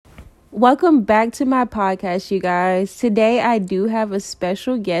Welcome back to my podcast, you guys. Today, I do have a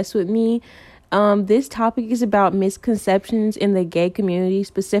special guest with me. This topic is about misconceptions in the gay community,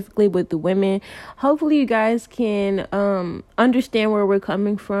 specifically with the women. Hopefully, you guys can understand where we're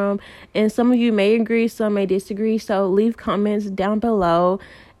coming from. And some of you may agree, some may disagree. So leave comments down below.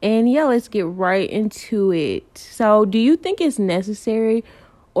 And yeah, let's get right into it. So, do you think it's necessary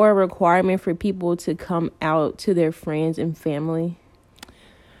or a requirement for people to come out to their friends and family?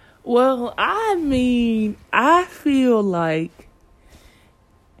 Well, I feel like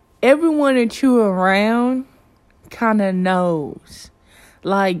everyone that you're around kind of knows.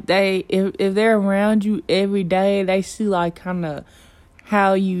 Like, if they're around you every day, they see, like, kind of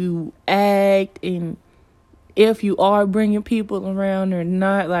how you act, and if you are bringing people around or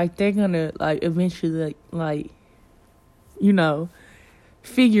not, like, they're gonna, like, eventually, like,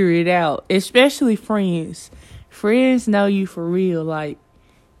 figure it out. Especially friends. Friends know you for real, like.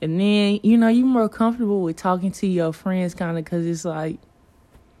 And then, you're more comfortable with talking to your friends kind of because it's like,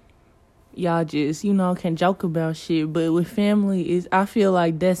 y'all just, can joke about shit. But with family, I feel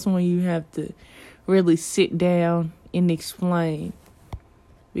like that's when you have to really sit down and explain.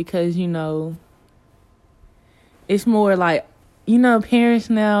 Because, it's more like, parents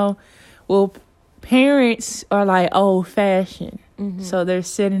now, parents are like old-fashioned. Mm-hmm. So they're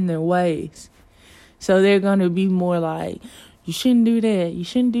set in their ways. So they're going to be more like, you shouldn't do that. You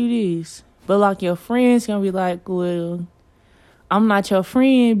shouldn't do this. But, like, your friend's going to be like, well, I'm not your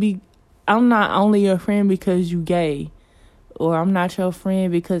friend. I'm not only your friend because you gay. Or I'm not your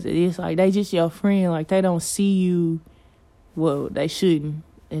friend because it's like, they just your friend. Like, they don't see you. Well, they shouldn't.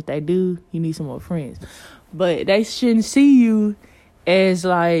 If they do, you need some more friends. But they shouldn't see you as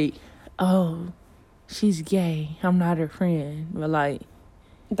like, oh, she's gay. I'm not her friend. But, like.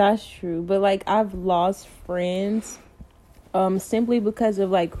 That's true. But, like, I've lost friends simply because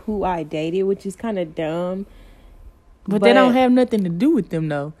of, like, who I dated, which is kind of dumb. But they don't have nothing to do with them,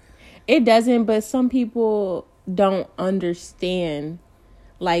 though. It doesn't, but some people don't understand,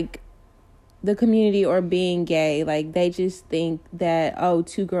 like, the community or being gay. Like, they just think that, oh,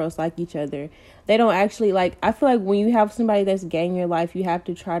 two girls like each other. They don't actually, like, I feel like when you have somebody that's gay in your life, you have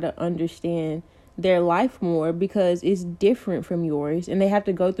to try to understand their life more because it's different from yours. And they have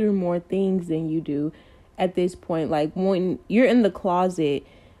to go through more things than you do. At this point, like, when you're in the closet,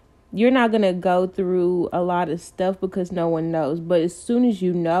 you're not going to go through a lot of stuff because no one knows. But as soon as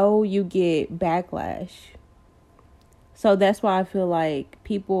you know, you get backlash. So that's why I feel like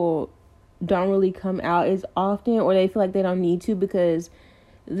people don't really come out as often, or they feel like they don't need to, because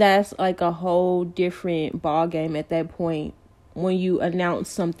that's like a whole different ball game at that point. When you announce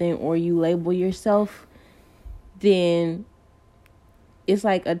something or you label yourself, then it's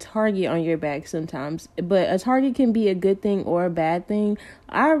like a target on your back sometimes. But a target can be a good thing or a bad thing.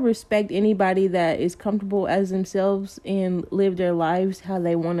 I respect anybody that is comfortable as themselves and live their lives how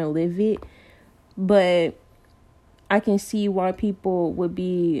they want to live it. But I can see why people would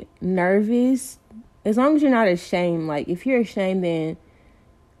be nervous. As long as you're not ashamed. Like, if you're ashamed, then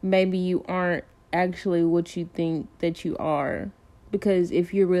maybe you aren't actually what you think that you are. Because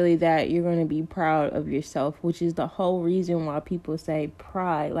if you're really that, you're going to be proud of yourself, which is the whole reason why people say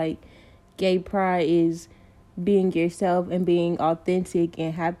pride. Like, gay pride is being yourself and being authentic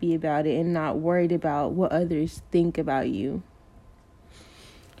and happy about it and not worried about what others think about you.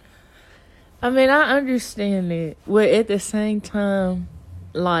 I mean, I understand it. But at the same time,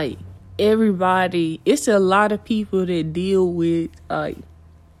 like, everybody, it's a lot of people that deal with, like,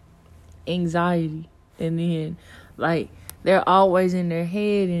 anxiety. And then, like, they're always in their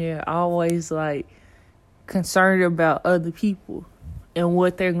head and they're always, like, concerned about other people and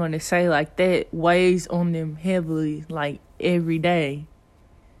what they're going to say. Like, that weighs on them heavily, like, every day.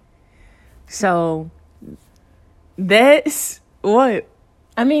 So, that's what?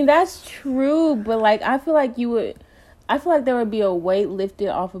 I mean, that's true, but, like, I feel like there would be a weight lifted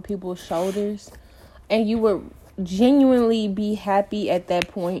off of people's shoulders, and you would genuinely be happy at that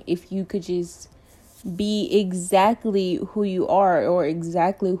point if you could just be exactly who you are or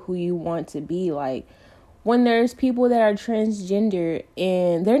exactly who you want to be. Like, when there's people that are transgender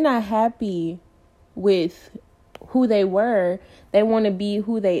and they're not happy with who they were, they want to be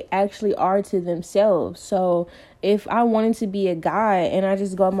who they actually are to themselves. So if I wanted to be a guy and I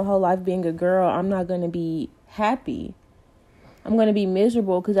just go my whole life being a girl, I'm not going to be happy. I'm going to be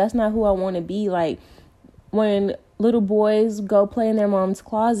miserable because that's not who I want to be. Like, when little boys go play in their mom's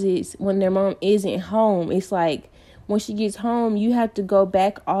closets when their mom isn't home, it's like when she gets home, you have to go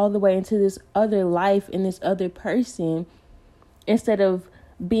back all the way into this other life and this other person instead of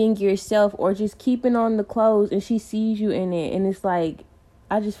being yourself or just keeping on the clothes and she sees you in it. And it's like,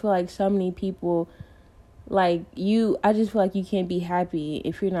 I just feel like so many people, like, I just feel like you can't be happy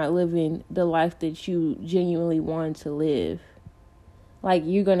if you're not living the life that you genuinely want to live. Like,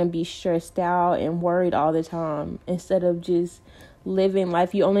 you're going to be stressed out and worried all the time instead of just living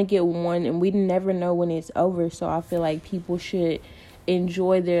life. You only get one, and we never know when it's over. So I feel like people should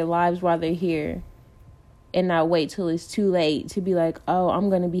enjoy their lives while they're here and not wait till it's too late to be like, oh, I'm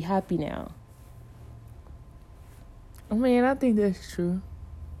going to be happy now. I mean, I think that's true.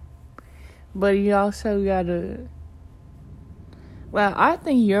 But you also gotta... Well, I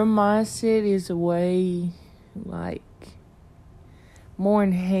think your mindset is way, like, more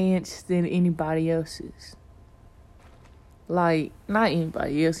enhanced than anybody else's. Like, not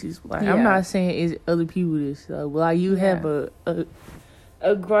anybody else's. Like, I'm not saying it's other people this, though. Like, you have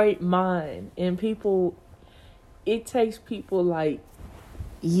a great mind. And people... It takes people, like,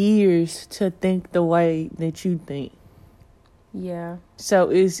 years to think the way that you think. Yeah.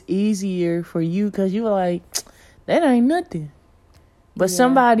 So it's easier for you because you're like, that ain't nothing. But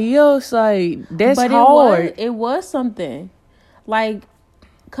somebody else, like, that's hard. It was something. Like,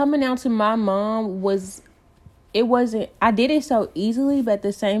 coming out to my mom wasn't, I did it so easily, but at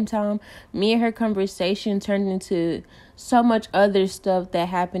the same time, me and her conversation turned into so much other stuff that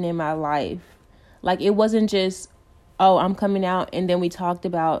happened in my life. Like, it wasn't just, oh, I'm coming out, and then we talked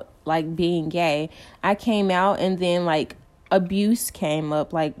about, like, being gay. I came out, and then, like, abuse came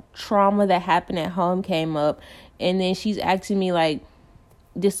up, like, trauma that happened at home came up, and then she's asking me, like,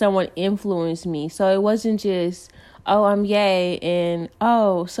 did someone influence me? So it wasn't just, oh, I'm gay, and,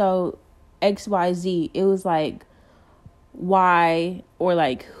 oh, so XYZ. It was, like, why, or,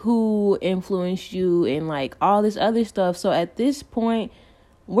 like, who influenced you, and, like, all this other stuff. So at this point,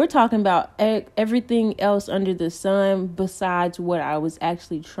 we're talking about everything else under the sun besides what I was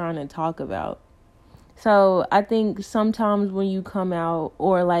actually trying to talk about. So I think sometimes when you come out,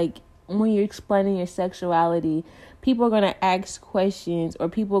 or like when you're explaining your sexuality, people are going to ask questions, or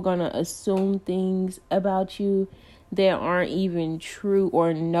people are going to assume things about you that aren't even true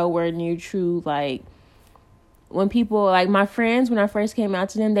or nowhere near true. Like, when people, like my friends, when I first came out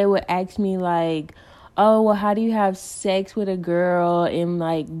to them, they would ask me like, oh, well, how do you have sex with a girl? And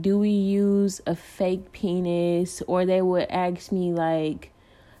like, do we use a fake penis? Or they would ask me like,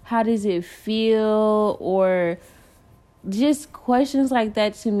 how does it feel? Or just questions like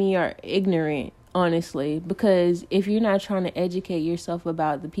that to me are ignorant, honestly, because if you're not trying to educate yourself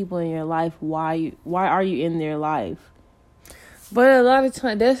about the people in your life, why are you in their life? But a lot of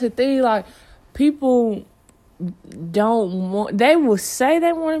times, that's the thing, like, people they will say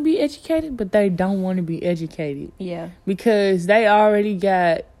they want to be educated, but they don't want to be educated. Yeah. Because they already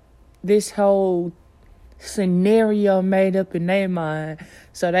got this whole scenario made up in their mind.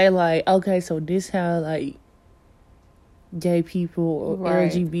 So they like, okay, so this how like gay people or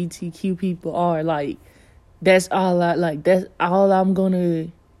LGBTQ people are, like, that's all I'm gonna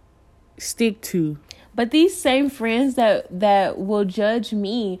stick to. But these same friends that will judge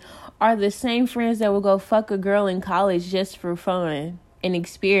me are the same friends that will go fuck a girl in college just for fun and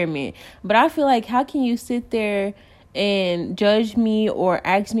experiment. But I feel like, how can you sit there and judge me or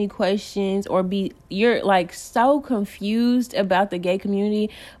ask me questions, or you're like so confused about the gay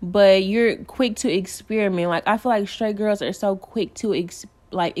community, but you're quick to experiment? Like, I feel like straight girls are so quick to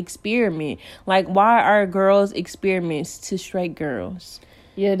experiment. Like, why are girls experiments to straight girls?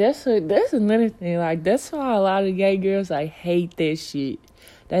 Yeah, that's another thing. Like, that's why a lot of gay girls, like, hate that shit.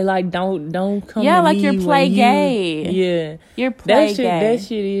 They like, don't come. Yeah, to like, me you're play gay. Yeah, you're play gay. That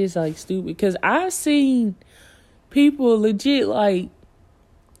shit is like stupid. Because I've seen people legit like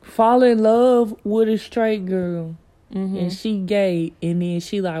fall in love with a straight girl, and she gay, and then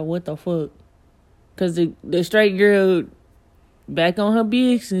she like, what the fuck? Because the straight girl back on her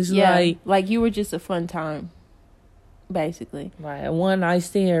business. Yeah, like you were just a fun time, basically. Right, one night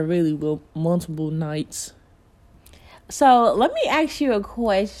stand really with multiple nights. So let me ask you a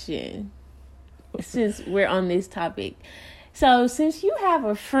question, since we're on this topic. So since you have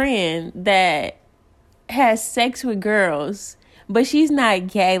a friend that has sex with girls, but she's not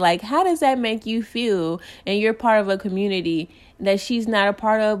gay, like, how does that make you feel? And you're part of a community that she's not a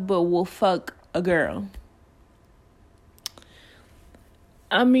part of, but will fuck a girl.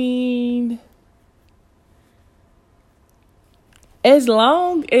 I mean, as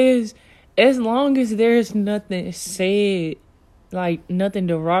long as there's nothing said, like nothing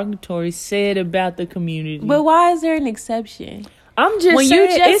derogatory said about the community. But why is there an exception? I'm just saying,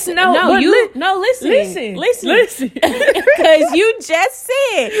 it's listen. Because you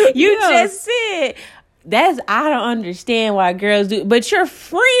just said, I don't understand why girls do, but your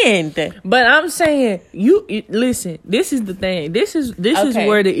friend. But I'm saying you listen. This is the thing. This is Okay.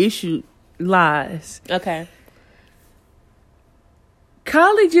 where the issue lies. Okay.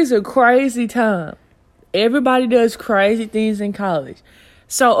 College is a crazy time. Everybody does crazy things in college.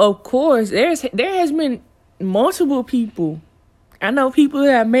 So of course there has been multiple people. I know people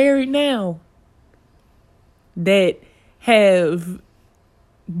that are married now that have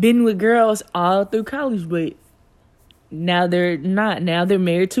been with girls all through college, but now they're not. Now they're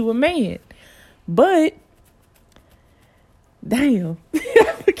married to a man. But damn.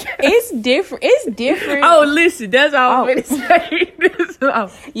 It's different. It's different. Oh, listen, that's all I'm going to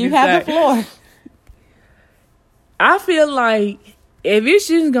say. You have the floor. I feel like if it's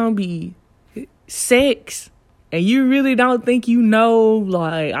just going to be sex and you really don't think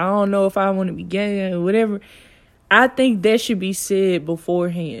like, I don't know if I want to be gay or whatever, I think that should be said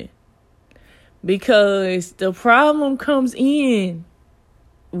beforehand. Because the problem comes in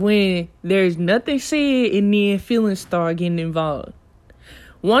when there's nothing said and then feelings start getting involved.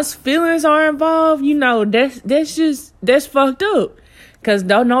 Once feelings are involved, that's fucked up. Because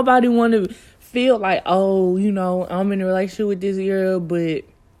don't nobody want to feel like, oh, I'm in a relationship with this girl, but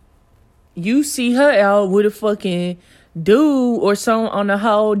you see her out with a fucking dude or something on the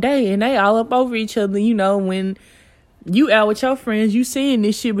whole day, and they all up over each other. When you out with your friends, you seeing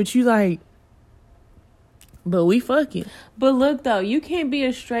this shit, but you like, but we fucking. But look though, you can't be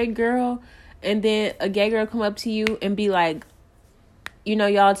a straight girl and then a gay girl come up to you and be like,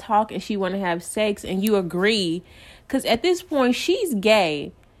 y'all talk and she want to have sex and you agree, because at this point she's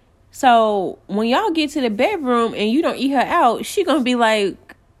gay. So when y'all get to the bedroom and you don't eat her out, she gonna be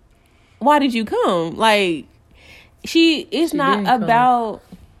like, why did you come? Like, it's not about,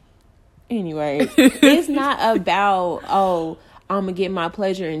 anyway, it's not about, oh, I'm gonna get my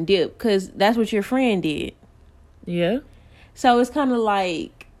pleasure and dip, because that's what your friend did. Yeah. So it's kind of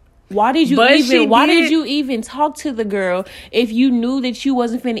like, why did you even talk to the girl if you knew that you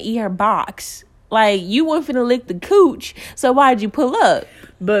wasn't finna eat her box? Like, you weren't finna lick the cooch, so why'd you pull up?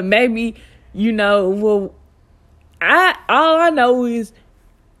 But maybe, all I know is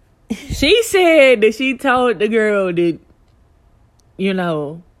she said that she told the girl that,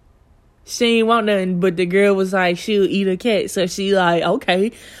 she ain't want nothing, but the girl was like, she'll eat a cat. So she like,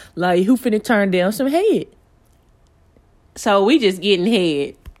 okay, like, who finna turn down some head? So we just getting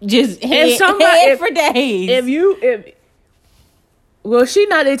head. Just head for days. Well, she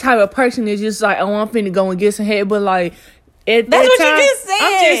not that type of person that's just like, oh, I'm finna go and get some head, but like, that's what you just said.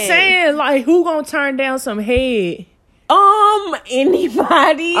 I'm just saying, like, who gonna turn down some head?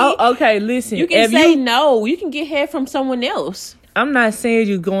 Anybody. Oh, okay, listen. You can say no. You can get head from someone else. I'm not saying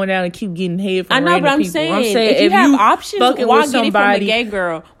you going down and keep getting head from random people. I know, but I'm saying if you have options, why get it from a gay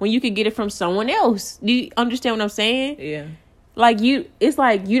girl when you could get it from someone else? Do you understand what I'm saying? Yeah. Like, it's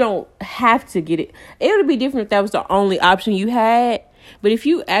like you don't have to get it. It would be different if that was the only option you had. But if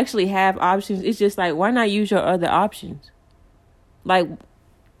you actually have options, it's just like, why not use your other options? Like,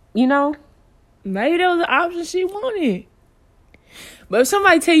 maybe that was the option she wanted. But if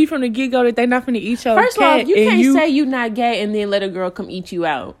somebody tell you from the get-go that they not finna eat your First cat, of all, you can't say you not gay and then let a girl come eat you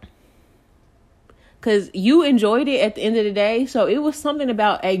out. Because you enjoyed it at the end of the day. So it was something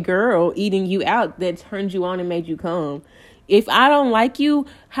about a girl eating you out that turned you on and made you come. If I don't like you,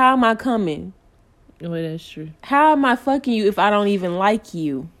 how am I coming? Well, that's true. How am I fucking you if I don't even like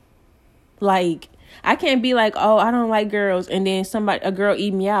you? Like, I can't be like, oh, I don't like girls, and then a girl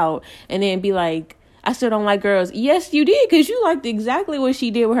eat me out, and then be like, I still don't like girls. Yes, you did, because you liked exactly what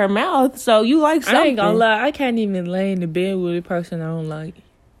she did with her mouth, so you like something. I ain't gonna lie, I can't even lay in the bed with a person I don't like.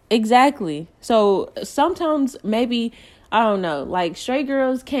 Exactly. So sometimes maybe, I don't know, like, straight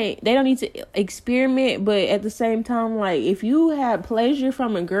girls they don't need to experiment, but at the same time, like, if you have pleasure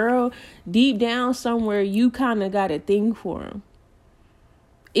from a girl, deep down somewhere, you kind of got a thing for them.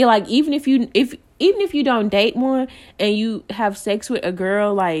 Like, even if you don't date one and you have sex with a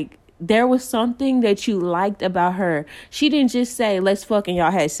girl, like, there was something that you liked about her. She didn't just say, let's fuck, and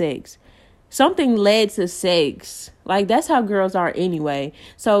y'all had sex. Something led to sex. Like, that's how girls are anyway.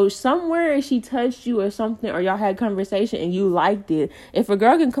 So somewhere she touched you or something, or y'all had conversation and you liked it. If a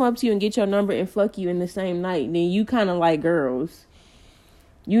girl can come up to you and get your number and fuck you in the same night, then you kind of like girls.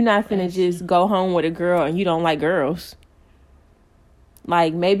 You not finna just go home with a girl and you don't like girls.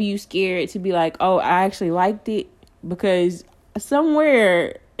 Like, maybe you scared to be like, oh, I actually liked it, because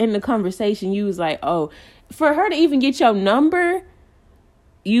somewhere in the conversation you was like, oh, for her to even get your number,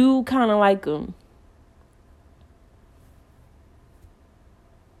 you kind of like them.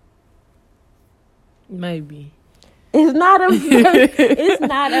 Maybe. It's not a it's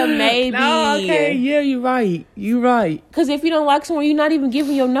not a maybe. No, okay, yeah, you're right. You're right. Because if you don't like someone, you're not even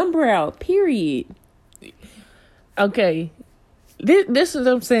giving your number out. Period. Okay. This is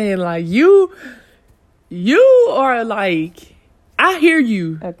what I'm saying. Like, you are like, I hear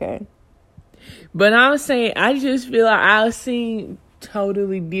you. Okay. But I'm saying, I just feel like I've seen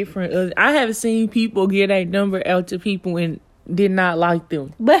totally different. I have seen people get a number out to people and did not like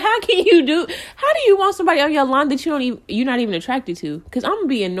them. But how do you want somebody on your line that you're not even attracted to? Because I'm gonna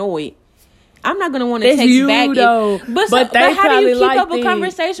be annoyed. I'm not gonna want to text you, back. Though. But how do you keep up a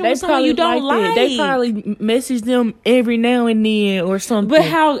conversation with someone you don't like? They probably message them every now and then or something. But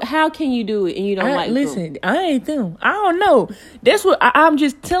how can you do it and you don't like them? Listen, I ain't them. I don't know. That's what I'm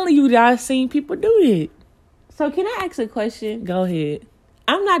just telling you that I've seen people do it. So can I ask a question? Go ahead.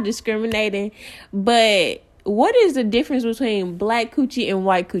 I'm not discriminating, but what is the difference between black coochie and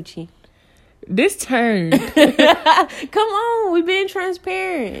white coochie? This turn. Come on, we've been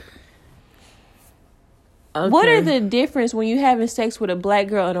transparent. Okay. What are the difference when you having sex with a black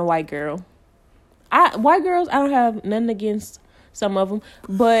girl and a white girl? White girls, I don't have nothing against some of them,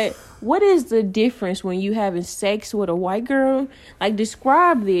 but what is the difference when you having sex with a white girl? Like,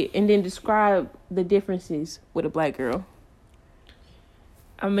 describe it and then describe the differences with a black girl.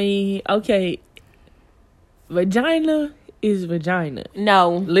 I mean, okay, vagina is vagina.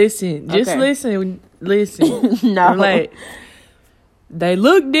 No. Listen, just listen. No. Like, they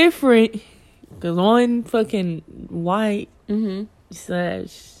look different. Because one fucking white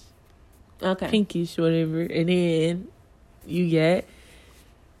slash pinkish, whatever. And then you got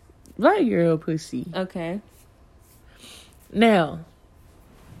black girl pussy. Okay. Now,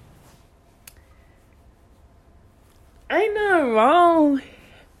 ain't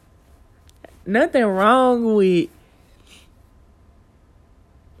nothing wrong with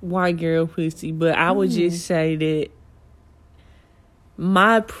white girl pussy. But I would just say that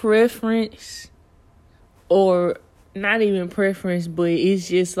my preference, or not even preference, but it's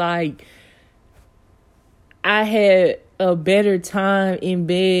just like I had a better time in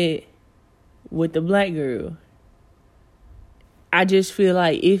bed with the black girl. I just feel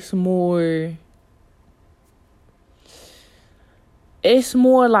like it's more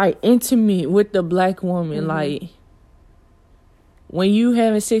like intimate with the black woman. Like, when you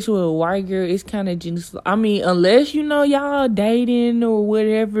having sex with a white girl, it's kind of just, I mean, unless, y'all dating or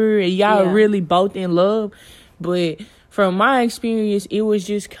whatever, and y'all really both in love. But from my experience, it was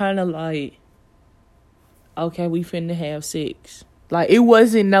just kind of like, okay, we finna have sex. Like, it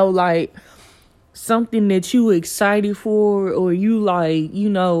wasn't no, like, something that you excited for, or you, like,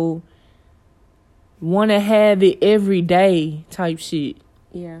 want to have it every day type shit.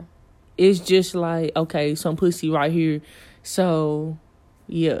 Yeah. It's just like, okay, some pussy right here. So,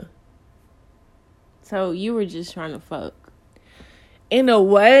 yeah. So, you were just trying to fuck? In a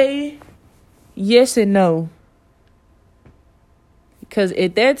way, yes and no. Because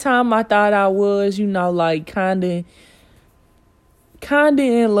at that time, I thought I was, like, kind of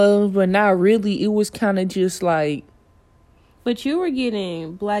in love, but not really. It was kind of just like... But you were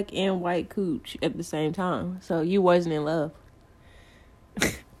getting black and white cooch at the same time, so you wasn't in love.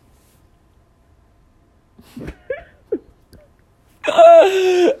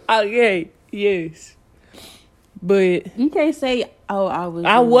 Okay, yes. But you can't say, I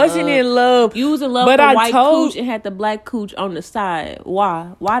wasn't in love. You was in love with the white cooch and had the black cooch on the side.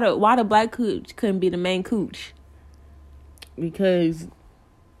 Why? Why the black cooch couldn't be the main cooch? Because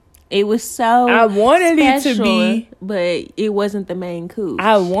it was so I wanted special, it to be, but it wasn't the main cooch.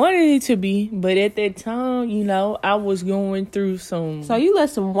 I wanted it to be, but at that time, I was going through some... So you let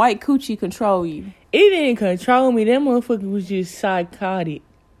some white coochie control you? It didn't control me. That motherfucker was just psychotic.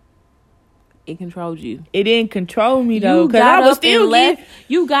 It controlled you. It didn't control me, though, because I was still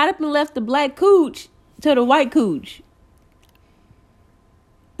You got up and left the black cooch to the white cooch.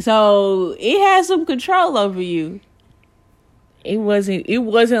 So it had some control over you. It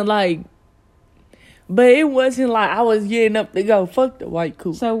wasn't like... But it wasn't like I was getting up to go fuck the white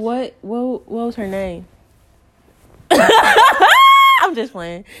cooch. So what was her name? I'm just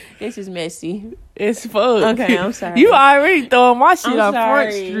playing. This is messy. It's fun. Okay, I'm sorry. You already throwing my shit on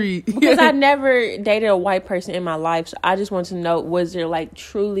Front Street. Because I never dated a white person in my life, so I just want to know, was there like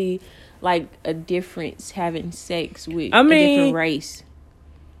truly like a difference having sex with a different race?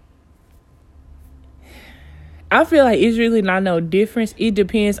 I feel like it's really not no difference. It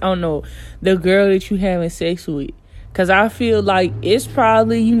depends on the girl that you having sex with. Because I feel like it's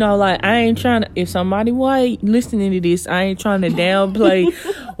probably, like, I ain't trying to... If somebody white listening to this, I ain't trying to downplay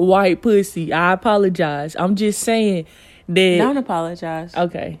white pussy. I apologize. I'm just saying that... Don't apologize.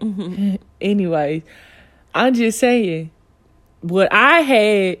 Okay. Anyways, I'm just saying. What I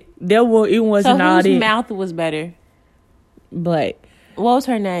had, it wasn't so all whose that. mouth was better? Black. What was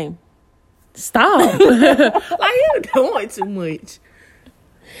her name? Stop. Like, you're doing too much.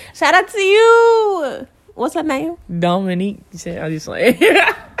 Shout out to you. What's her name? Dominique. I just like.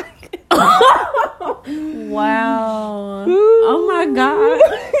 Wow. Oh my God.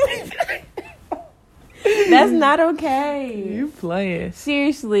 That's not okay. You playing.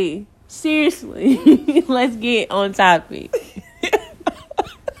 Seriously. Let's get on topic.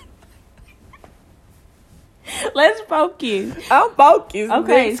 Let's focus. I'm focused.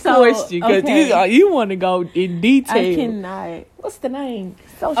 Okay, Next so question, because you want to go in detail. I cannot. What's the name?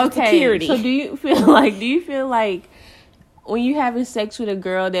 Social Security. So do you feel like when you having sex with a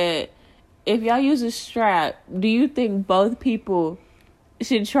girl that if y'all use a strap, do you think both people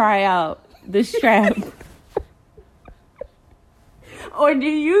should try out the strap? Or do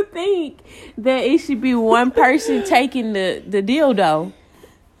you think that it should be one person taking the dildo?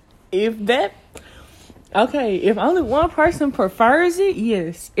 If only one person prefers it,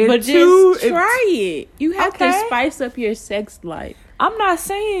 yes. But just try it. You have to spice up your sex life. I'm not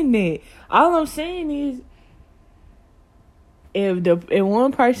saying that. All I'm saying is, if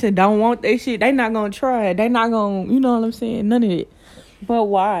one person don't want that shit, they not gonna try it. They not gonna, you know what I'm saying? None of it. But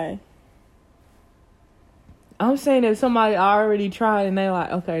why? I'm saying if somebody already tried and they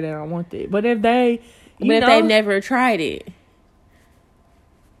like, okay, they don't want it. But if they, if they never tried it,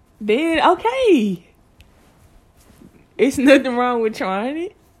 then okay. It's nothing wrong with trying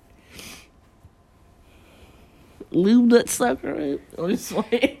it. Lube that sucker. I'm just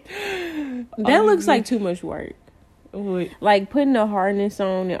like, that looks like too much work. What? Like putting the harness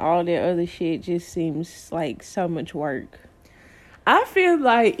on and all that other shit just seems like so much work. I feel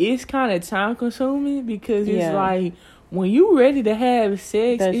like it's kind of time consuming because it's like when you ready to have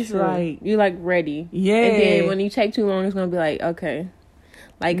sex, it's true. Like you like ready. Yeah. And then when you take too long, it's gonna be like, okay.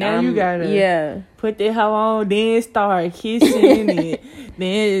 Like now you gotta put that hoe on, then start kissing and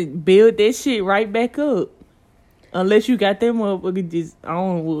then build that shit right back up. Unless you got them motherfuckers just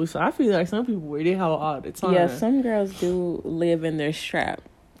on. So I feel like some people wear that hoe all the time. Yeah, some girls do live in their strap.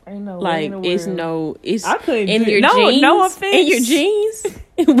 Ain't no like it's I couldn't in your jeans. No offense. In your jeans.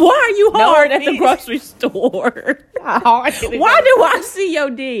 Why are you hard at the grocery store? Why do I see your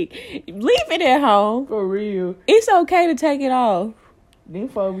dick? Leave it at home. For real. It's okay to take it off. Them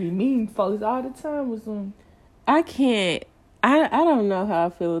folks be mean folks all the time with them. I can't. I don't know how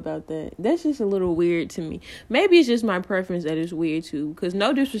I feel about that. That's just a little weird to me. Maybe it's just my preference that it's weird too. Because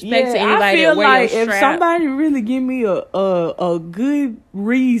no disrespect to anybody that wear your strap. If somebody really give me a good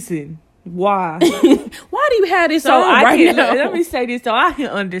reason why. Why do you have this on right now? Let me say this so I can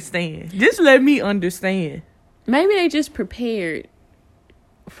understand. Just let me understand. Maybe they just prepared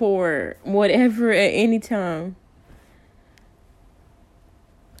for whatever at any time.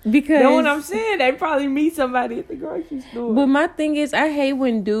 Because you know what I'm saying? They probably meet somebody at the grocery store. But my thing is, I hate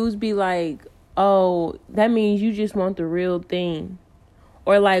when dudes be like, oh, that means you just want the real thing.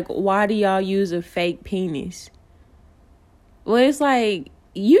 Or like, why do y'all use a fake penis? Well, it's like,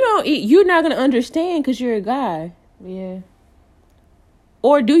 you're not going to understand because you're a guy. Yeah.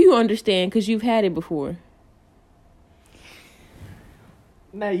 Or do you understand because you've had it before?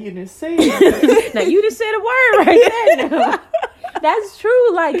 Now you done said it. Now you done said a word right there now. That's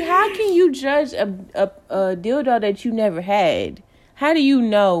true. Like, how can you judge a dildo that you never had? How do you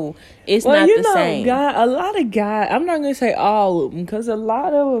know it's not the same? A lot of guys, I'm not going to say all of them, because a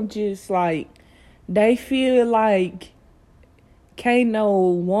lot of them just, like, they feel like can't no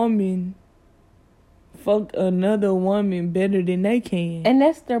woman fuck another woman better than they can. And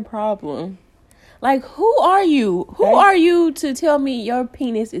that's their problem. Like, who are you? Who are you to tell me your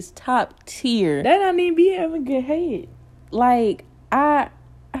penis is top tier? They don't even be having good head. Like, I'm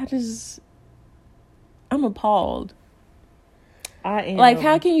appalled. I am. Like,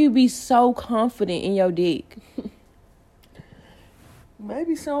 how can you be so confident in your dick?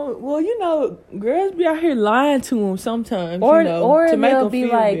 Maybe so. Well, girls be out here lying to them sometimes. Or to make they'll them be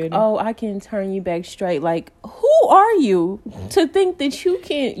feel like, better. "Oh, I can turn you back straight." Like, who are you to think that you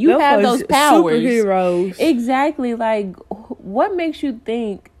can? You have those powers. Superheroes. Exactly. Like, what makes you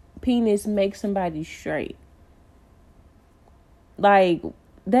think penis makes somebody straight? Like,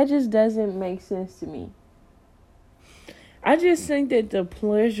 that just doesn't make sense to me. I just think that the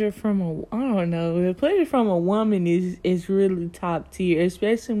pleasure from a woman is really top tier,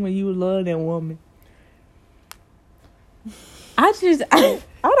 especially when you love that woman. I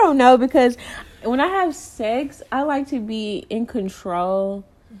don't know, because when I have sex, I like to be in control,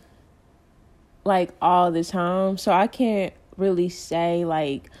 like, all the time. So I can't really say,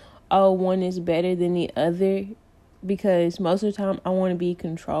 like, oh, one is better than the other, because most of the time I want to be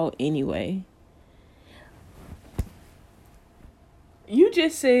controlled anyway. You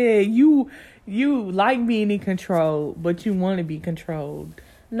just said you like being in control, but you want to be controlled.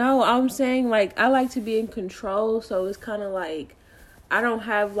 No, I'm saying, like, I like to be in control, so it's kind of like I don't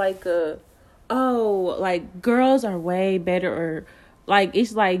have like like girls are way better, or like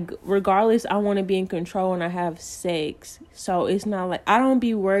it's like regardless, I want to be in control and I have sex, so it's not like I don't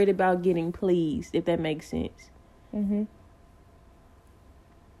be worried about getting pleased, if that makes sense. Mhm.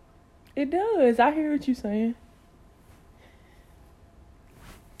 It does. I hear what you're saying.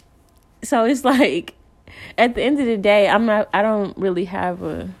 So it's like at the end of the day, I don't really have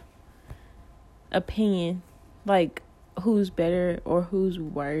a opinion like who's better or who's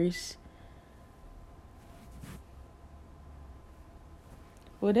worse.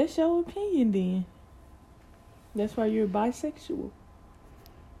 Well, that's your opinion then. That's why you're bisexual.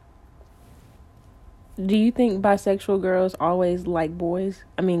 Do you think bisexual girls always like boys?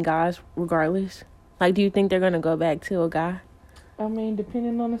 I mean, guys, regardless. Like, do you think they're gonna go back to a guy? I mean,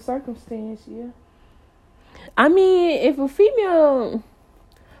 depending on the circumstance, yeah. I mean, if a female,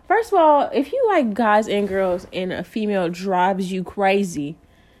 first of all, if you like guys and girls and a female drives you crazy,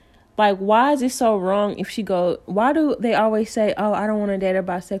 like, why is it so wrong if she why do they always say, oh, I don't want to date a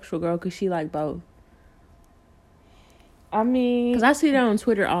bisexual girl because she like both? I mean, because I see that on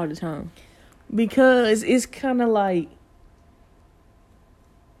Twitter all the time. Because it's kind of like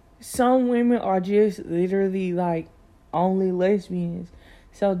some women are just literally like only lesbians.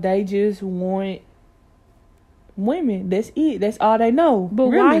 So they just want women. That's it. That's all they know. But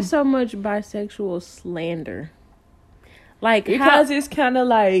really. Why so much bisexual slander? Like, because it's kind of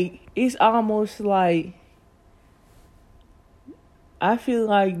like, it's almost like, I feel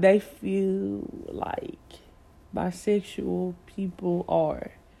like they feel like bisexual people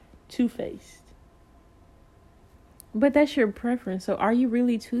are two-faced. But that's your preference. So are you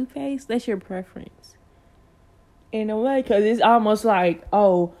really two-faced? That's your preference. In a way, because it's almost like,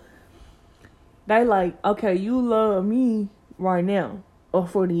 oh, they like, okay, you love me right now, or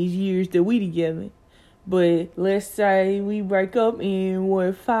for these years that we together. But let's say we break up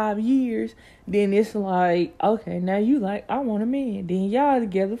in 5 years, then it's like, okay, now you like, I want a man. Then y'all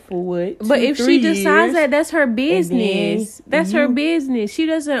together for what? But if she decides that, that's her business. That's her Mm-hmm. business. She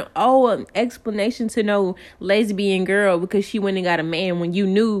doesn't owe an explanation to no lesbian girl because she went and got a man when you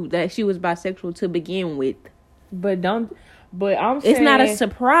knew that she was bisexual to begin with. But I'm saying, it's not a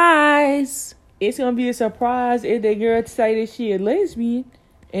surprise. It's gonna be a surprise if the girl say that she a lesbian.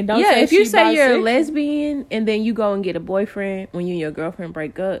 And don't yeah, say if you say bisexual. you're a lesbian and then you go and get a boyfriend when you and your girlfriend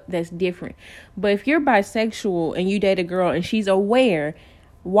break up, that's different. But if you're bisexual and you date a girl and she's aware,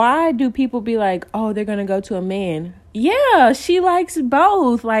 why do people be like, oh, they're gonna go to a man? Yeah, she likes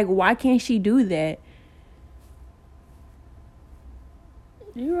both. Like, why can't she do that?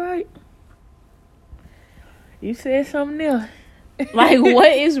 You're right. You said something else. Like,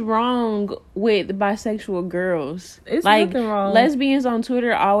 what is wrong with bisexual girls? It's like, nothing wrong. Lesbians on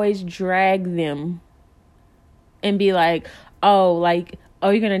Twitter always drag them and be like, oh,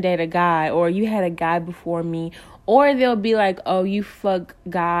 you're gonna date a guy, or you had a guy before me. Or they'll be like, oh, you fuck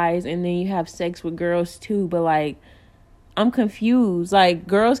guys and then you have sex with girls too. But like, I'm confused. Like,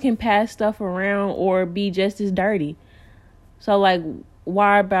 girls can pass stuff around or be just as dirty. So like,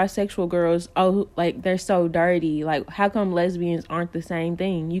 why are bisexual girls, oh, like, they're so dirty? Like, how come lesbians aren't the same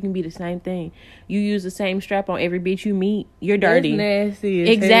thing? You can be the same thing. You use the same strap on every bitch you meet. You're dirty. That's nasty as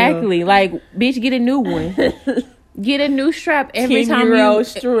exactly. hell. Like, bitch, get a new one. Get a new strap every time 10-year-old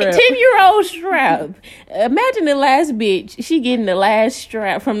strap. 10-year-old strap. Imagine the last bitch. She getting the last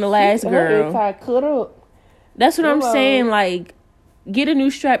strap from the last girl. Cut up. That's what I'm saying. Like, get a new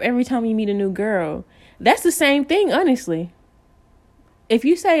strap every time you meet a new girl. That's the same thing, honestly. If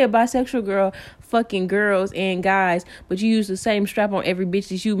you say a bisexual girl fucking girls and guys, but you use the same strap on every bitch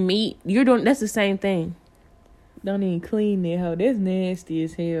that you meet, that's the same thing. Don't even clean that hoe. That's nasty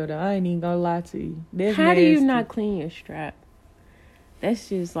as hell, though. I ain't even gonna lie to you. That's How nasty. do you not clean your strap? That's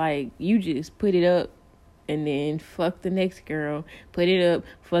just like, you just put it up and then fuck the next girl. Put it up,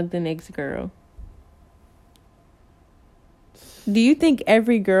 fuck the next girl. Do you think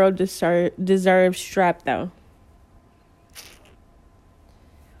every girl deserves strap, though?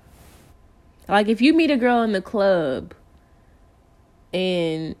 Like, if you meet a girl in the club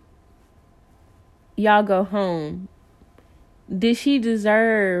and y'all go home, does she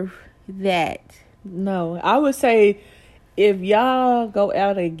deserve that? No, I would say if y'all go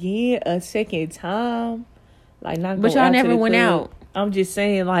out again a second time, like, not. But y'all never went out. I'm just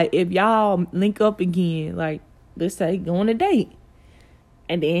saying, like, if y'all link up again, like, let's say go on a date,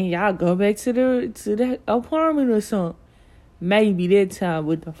 and then y'all go back to the apartment or something. Maybe that time,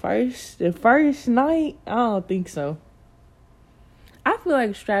 but the first night, I don't think so. I feel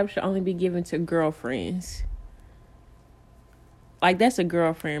like straps should only be given to girlfriends. Like, that's a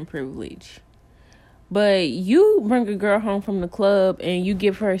girlfriend privilege. But you bring a girl home from the club and you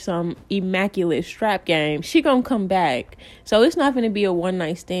give her some immaculate strap game, she gonna come back. So it's not gonna be a one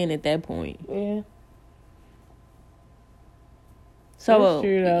night stand at that point. Yeah. So that's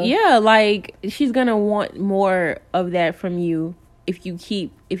true, though. yeah, like, she's gonna want more of that from you if you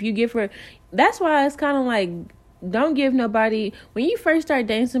give her. That's why it's kind of like, don't give nobody, when you first start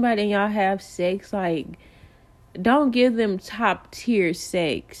dating somebody and y'all have sex, like, don't give them top tier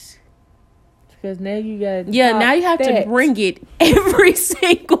sex. Because now you got now you have to bring it every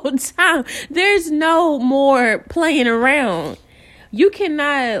single time. There's no more playing around. You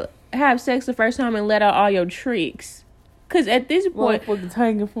cannot have sex the first time and let out all your tricks. Because at this point,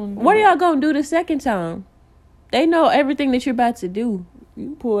 what are y'all going to do the second time? They know everything that you're about to do.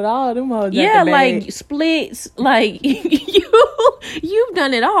 You pulled all them hoes. Yeah, like splits. Like, you've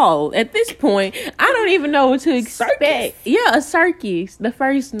done it all. At this point, I don't even know what to expect. Circus. Yeah, a circus. The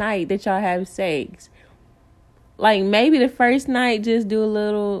first night that y'all have sex. Like, maybe the first night, just do a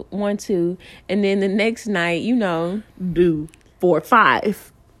little 1, 2. And then the next night, do 4,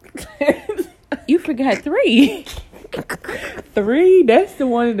 5. You forgot 3. 3, that's the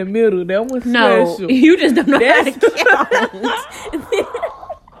one in the middle. That one's special. No, you just don't know how to count.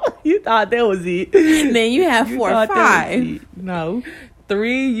 You thought that was it. Then you have 4 or 5. No,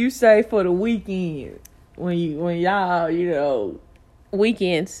 3 you say for the weekend when y'all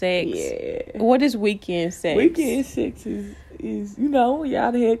weekend sex. Yeah. What is weekend sex? Weekend sex is y'all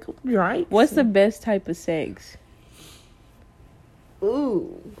had a couple drinks. What's the best type of sex?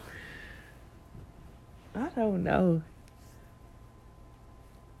 Ooh. I don't know.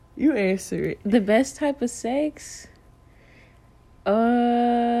 You answer it. The best type of sex?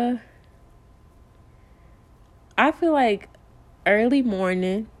 I feel like early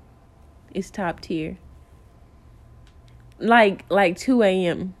morning is top tier. Like 2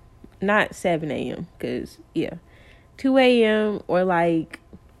 a.m. Not 7 a.m. Because, 2 a.m. or like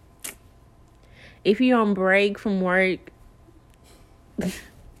if you're on break from work,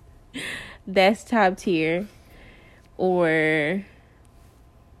 that's top tier. Or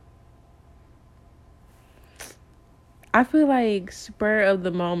I feel like spur of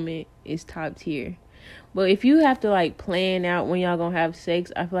the moment is top tier. But if you have to like plan out when y'all gonna have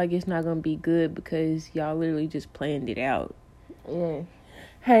sex, I feel like it's not gonna be good because y'all literally just planned it out. Yeah.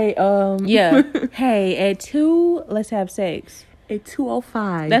 Hey, yeah. Hey, at 2, let's have sex. At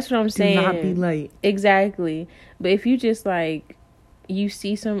 2:05. That's what I'm saying. Do not be late. Exactly. But if you just like you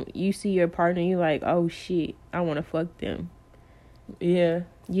see your partner, you like, oh shit, I want to fuck them. Yeah.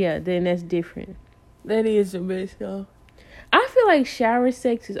 Yeah, then that's different. That is the best though. I feel like shower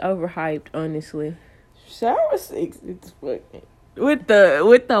sex is overhyped, honestly. Shower sex is fucking with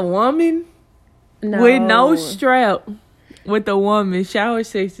the woman? No. With no strap. With the woman, shower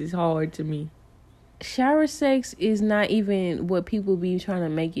sex is hard to me. Shower sex is not even what people be trying to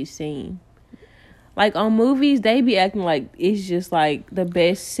make it seem. Like, on movies, they be acting like it's just, like, the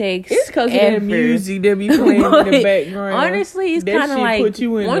best sex It's because of the music that be playing in the background. Honestly, it's kind of like,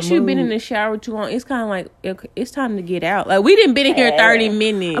 once you've been in the shower too long, it's kind of like, it's time to get out. Like, we done been in here 30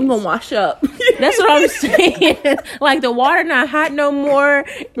 minutes. I'm gonna wash up. That's what I'm saying. Like, the water not hot no more.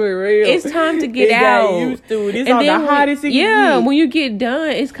 For real. It's time to get out. Got used to it. It's on the hottest it can get. When you get done,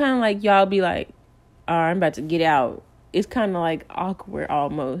 it's kind of like y'all be like, all right, I'm about to get out. It's kind of like awkward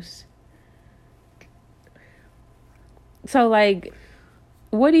almost. So, like,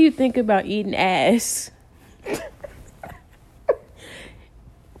 what do you think about eating ass?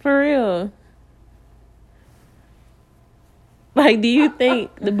 For real. Like, do you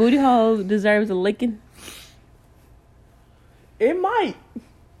think the booty hole deserves a licking? It might.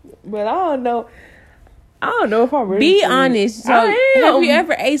 But I don't know. I don't know if I'm ready. Be honest. So, have you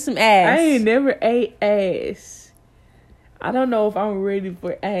ever ate some ass? I ain't never ate ass. I don't know if I'm ready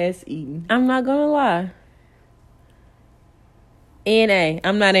for ass eating. I'm not gonna lie. NA.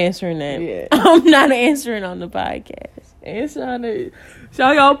 I'm not answering that. Yeah. I'm not answering on the podcast. Answer on it.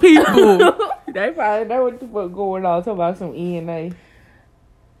 Show y'all people. They probably know what the fuck going on. Talk about some NA.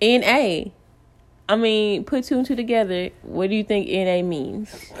 NA. I mean, put 2 and 2 together. What do you think NA means?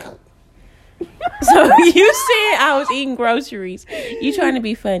 So you said I was eating groceries. You trying to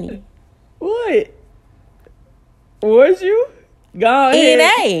be funny? What? Was you? Go ahead.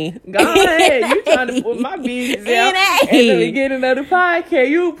 NA. Go ahead. You trying to put my business out at the beginning of the podcast.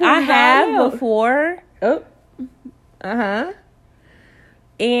 You put I have before. Oh. Uh-huh.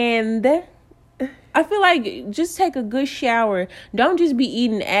 And I feel like just take a good shower. Don't just be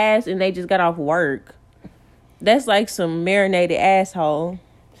eating ass and they just got off work. That's like some marinated asshole.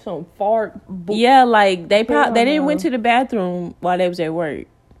 Some fart. Yeah, like they didn't went to the bathroom while they was at work.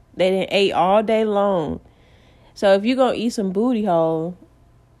 They didn't ate all day long. So if you gonna eat some booty hole,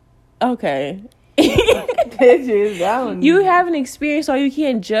 okay. You have an experience, so you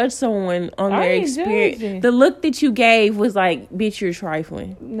can't judge someone on their experience. Judging. The look that you gave was like, bitch, you're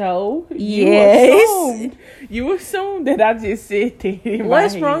trifling. No. Yes. You assumed that I just said that.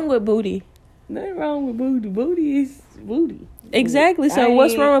 What's wrong with booty? Nothing wrong with booty. Booty is booty. Exactly. So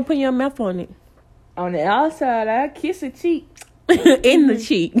what's wrong with putting your mouth on it? On the outside, I kiss a cheek. In the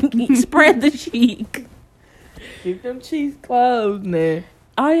cheek. Spread the cheek. Keep them cheeks closed, man.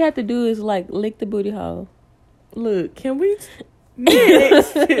 All you have to do is like lick the booty hole. Look, can we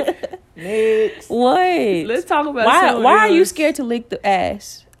next? Next. What? Let's talk about why are you scared to lick the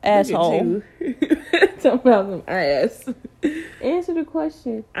asshole? Talk about some ass. Answer the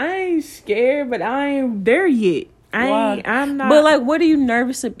question. I ain't scared, but I ain't there yet. I'm not. But like, what are you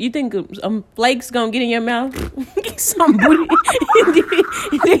nervous of? You think flakes gonna get in your mouth? Some booty.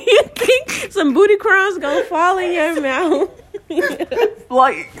 Do you think some booty crumbs gonna fall in your mouth?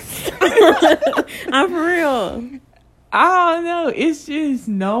 Flakes. I'm for real. I don't know. It's just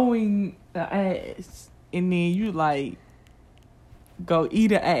knowing the ass, and then you like go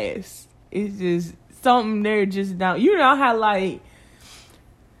eat an ass. It's just something there. Just now, you know how like.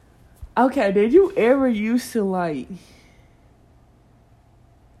 Okay, did you ever used to like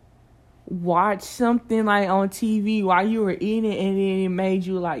watch something like on TV while you were eating it and then it made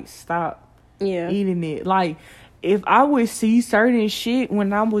you like stop eating it? Like if I would see certain shit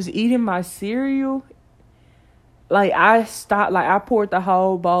when I was eating my cereal, like I stopped, like I poured the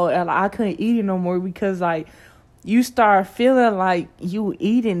whole bowl and like, I couldn't eat it no more because like you start feeling like you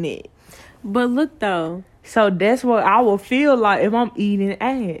eating it. But look though. So that's what I would feel like if I'm eating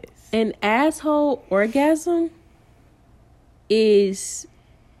ass. An asshole orgasm is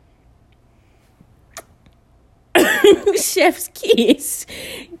chef's kiss.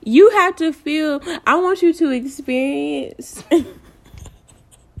 You have to feel. I want you to experience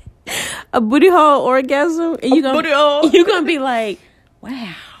a booty hole orgasm, and you're gonna be like,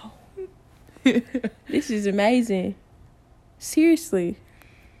 "Wow, this is amazing." Seriously.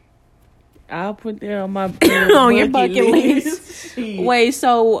 I'll put that on my on your bucket list. Wait,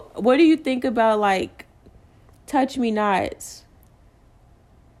 so what do you think about like touch me nots?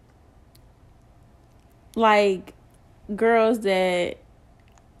 Like girls that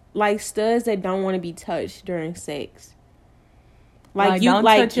like studs that don't want to be touched during sex. Like you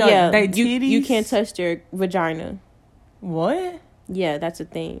like you can't touch their vagina. What? Yeah, that's a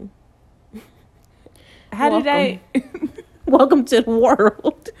thing. How did they Welcome to the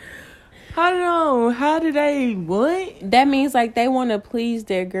world. How do they what? That means like they want to please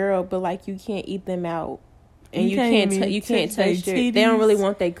their girl, but like you can't eat them out, and you can't touch their. They don't really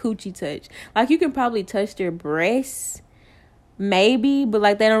want their coochie touch. Like you can probably touch their breasts, maybe, but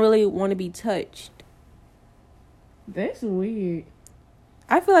like they don't really want to be touched. That's weird.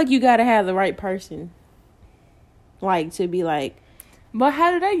 I feel like you gotta have the right person, like to be like. But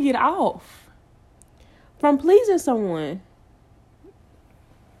how do they get off? From pleasing someone.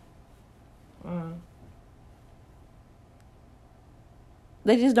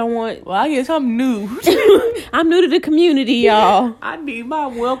 They just don't want. Well, I guess I'm new. I'm new to the community, y'all. I need my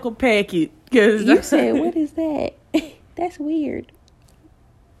welcome packet. Cause you said, what is that? That's weird.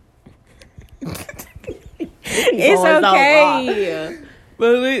 It's okay.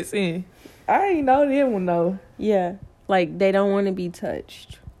 But listen, I ain't know them one though. Yeah, like they don't want to be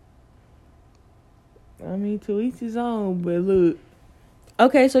touched. I mean, to each his own. But look.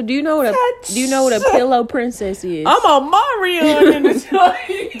 Okay, so do you know what a pillow princess is? I'm a Mario in the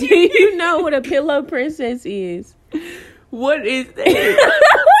story. Do you know what a pillow princess is? What is that?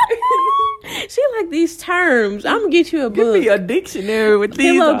 She like these terms. I'm gonna get you a book. Give me a dictionary with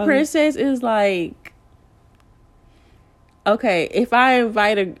these. Pillow princess is like, okay, if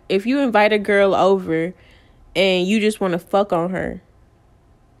you invite a girl over and you just want to fuck on her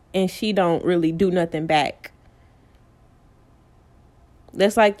and she don't really do nothing back.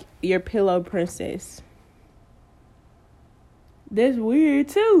 That's like your pillow princess. That's weird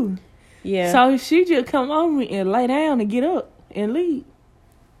too. Yeah. So she just come on me and lay down and get up and leave.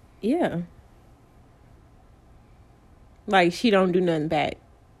 Yeah. Like she don't do nothing back,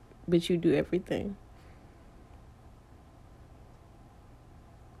 but you do everything.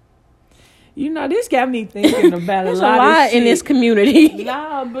 You know, this got me thinking about a lot of shit in this community.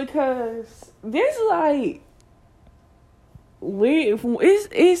 Nah, because there's like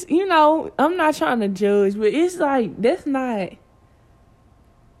it's you know, I'm not trying to judge, but it's like that's not.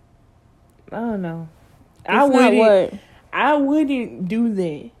 I don't know. I wouldn't do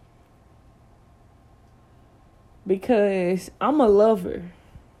that because I'm a lover.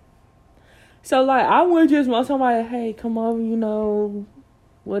 So like I would just want somebody, hey, come over, you know,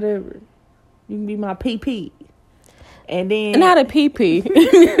 whatever. You can be my PP. And then not a PP.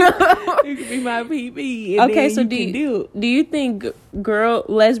 You can be my PP. And okay, then so do you think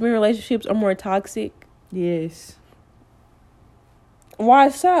lesbian relationships are more toxic? Yes. Why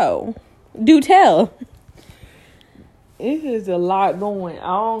so? Do tell. It is a lot going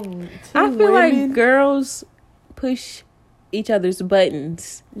on. I feel like girls push each other's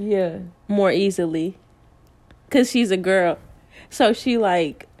buttons. Yeah. More easily. 'Cause she's a girl. So she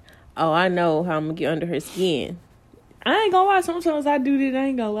like, oh, I know how I'm gonna get under her skin. I ain't gonna lie. Sometimes I do that. I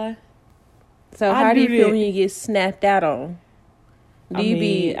ain't gonna lie. So how do you feel when you get snapped out on? Do you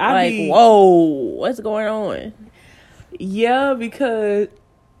be like, whoa, what's going on? Yeah, because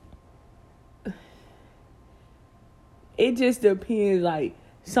it just depends. Like,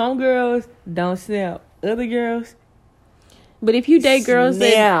 some girls don't snap. Other girls. But if you date girls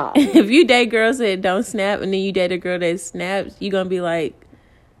that don't snap, and then you date a girl that snaps, you gonna be like,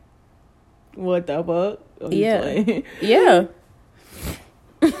 what the fuck? Yeah. Yeah.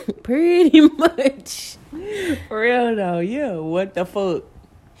 Pretty much. For real though, yeah. What the fuck?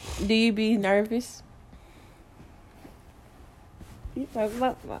 Do you be nervous?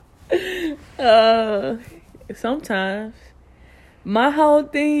 Sometimes. My whole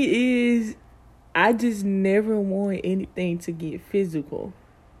thing is I just never want anything to get physical.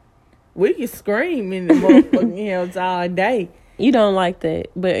 We can scream in the motherfucking house all day. You don't like that,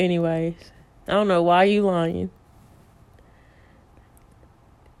 but anyways, I don't know why you lying.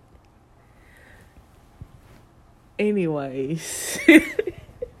 Anyways.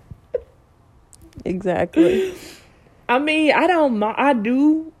 Exactly. I mean, I don't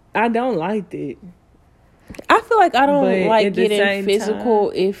like that. I feel like I don't But like getting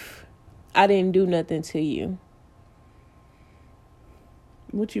physical if I didn't do nothing to you.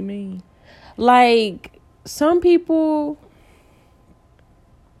 What you mean? Like, some people,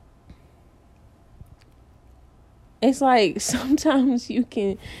 it's like sometimes you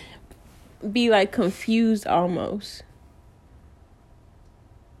can be like confused almost.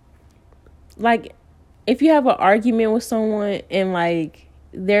 Like, if you have an argument with someone and like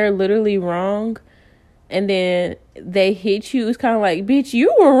they're literally wrong and then they hit you, it's kind of like, bitch,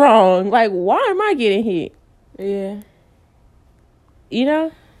 you were wrong. Like, why am I getting hit? Yeah. You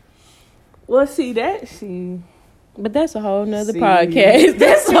know? Well, see. But that's a whole nother podcast.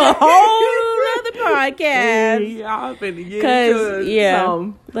 That's a whole nother podcast. Yeah, I'm finna get Cause,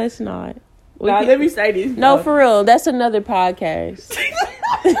 yeah, let's not. Let me say this. No, for real. That's another podcast.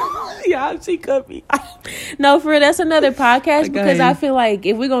 Yeah, she cut me. No, for real. That's another podcast Okay. because I feel like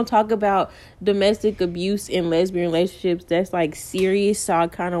if we're going to talk about domestic abuse in lesbian relationships, that's like serious. So I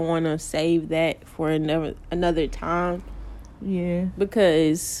kind of want to save that for another time. Yeah.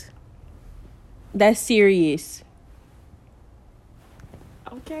 Because that's serious.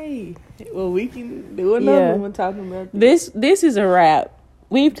 Okay. Well, we can do another one talking about this. This is a wrap.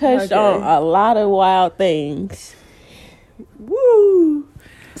 We've touched on a lot of wild things. Woo!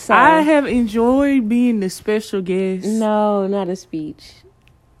 So, I have enjoyed being the special guest. No, not a speech.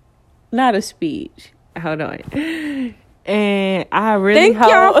 Not a speech. Hold on. And I really thank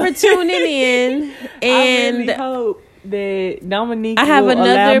y'all for tuning in. And I really hope that Dominique I have will allow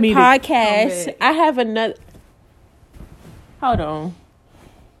another me podcast. I have another. Hold on.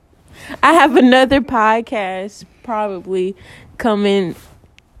 I have another podcast probably coming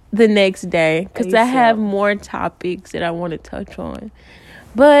the next day because I have more topics that I want to touch on.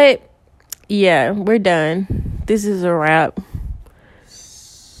 But yeah, we're done. This is a wrap.